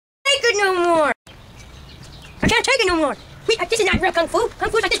it no more. I can't take it no more. This is not real kung fu. Kung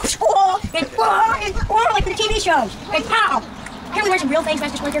fu is like this. Like the TV shows. And pow. Can we wear some real things,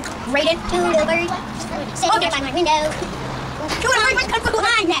 Master Splinter? Raiden. Two lovers sitting by my window. Two lovers, kung fu.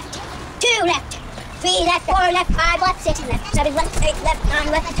 9 left. 2 left. 3 left. 4 left. 5 left. 6 left. 7 left. 8 left.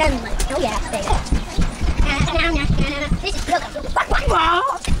 9 left. 10 left. Oh yeah, there you go. This is real kung fu.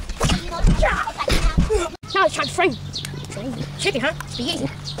 Now let's try to frame. Chicken, huh? Be easy.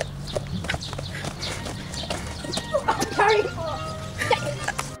 Sorry.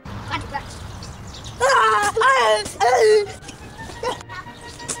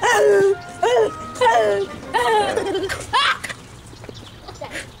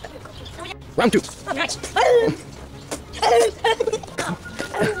 Round 2. Oh, nice.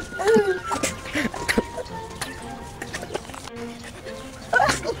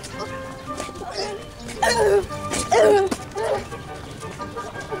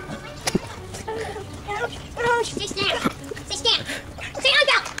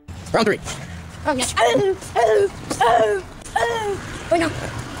 Round 3. Oh, yes. Wait, no.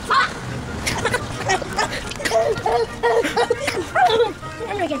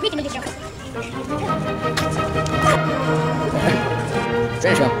 I'm gonna get weak in this show.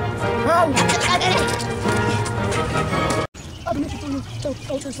 Finish him.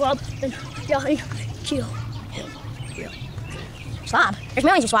 Go to the swab and kill him. Swab? There's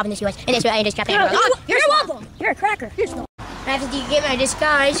millions of swab in this US. In this cafe. Oh, you're a swab. You're a cracker. I have to get my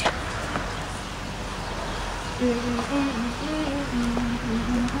disguise.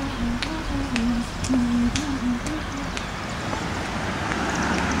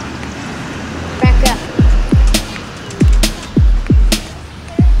 Back up.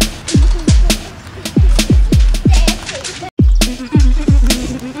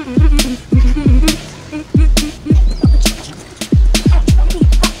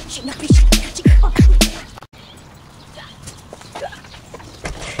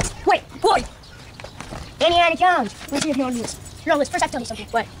 Wait, boy! Indiana Jones. Let's see if you know this. No, let's first I have to tell you something.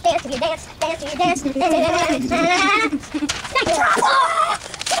 What? Dance to be a dance, dance to be a dance.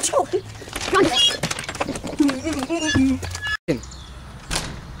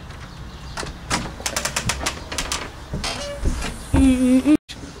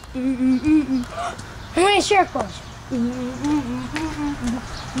 How many circles?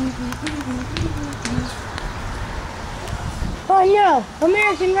 Oh no,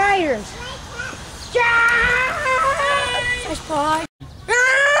 American Riders. Nice pie.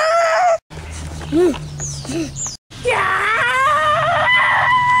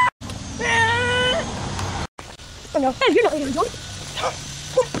 Oh no, hey, you're not Indiana Jones.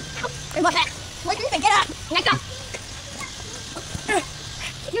 Hey, my hat. What do you think? Get up. Neck up.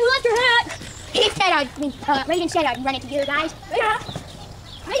 You left your hat. He said Raiden said I'd run into you guys. Yeah.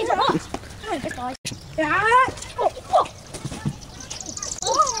 Raiden's a boss. Oh, this guy. Yeah. Oh.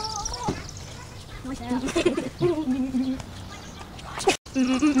 What's that? Hey,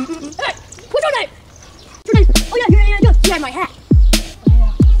 what's your name? What's your name? Oh yeah, you're Indiana Jones. You had my hat.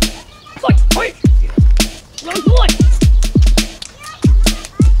 Boy. Young boy.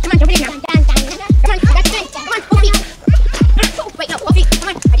 Come on, jump in here. Come on, that's good. Come on, both feet. Wait, no, both feet. Come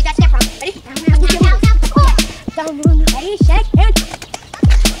on, I did that step wrong. Ready? Ready, set, and...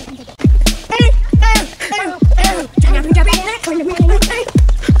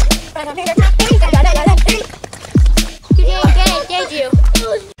 You didn't get it, did you?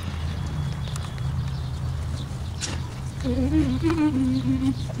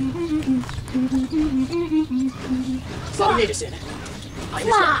 Follow NINJASON.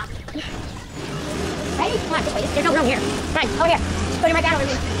 Flop. Ready? Come on, this way. There's no room here. Come on, over here. Put your mic down over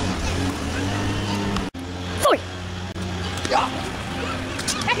here. Forward. Yeah.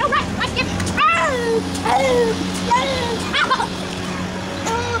 Right, no, right. Right, skip.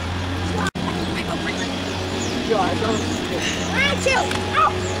 Chill.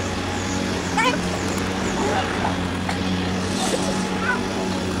 Ow.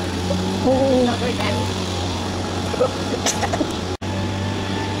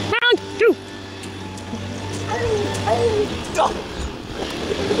 Round 2.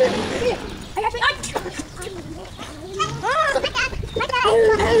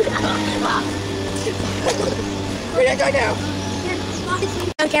 Where that guy now?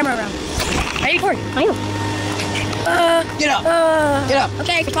 On camera around. Ready for it? I know. Get up. Get up.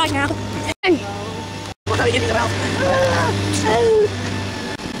 Okay, it's pause now. We're trying to get me the mouth.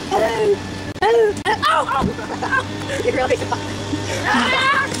 You're really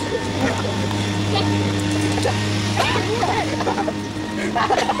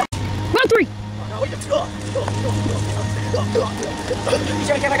Round 3. Oh, no, let's go. He's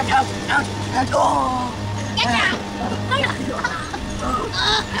trying to get back up. Out. Oh. Get down.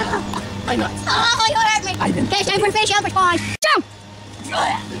 I'm not. Oh, you hurt me. I've been. Okay, time for the facial response. Jump! Oh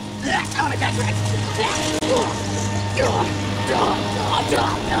my God, Rex.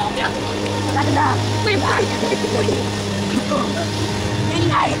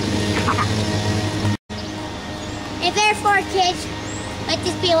 If therefore, kids, let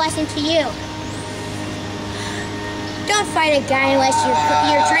this be a lesson to you. Don't fight a guy unless you're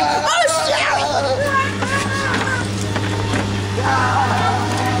trying. Oh, shit!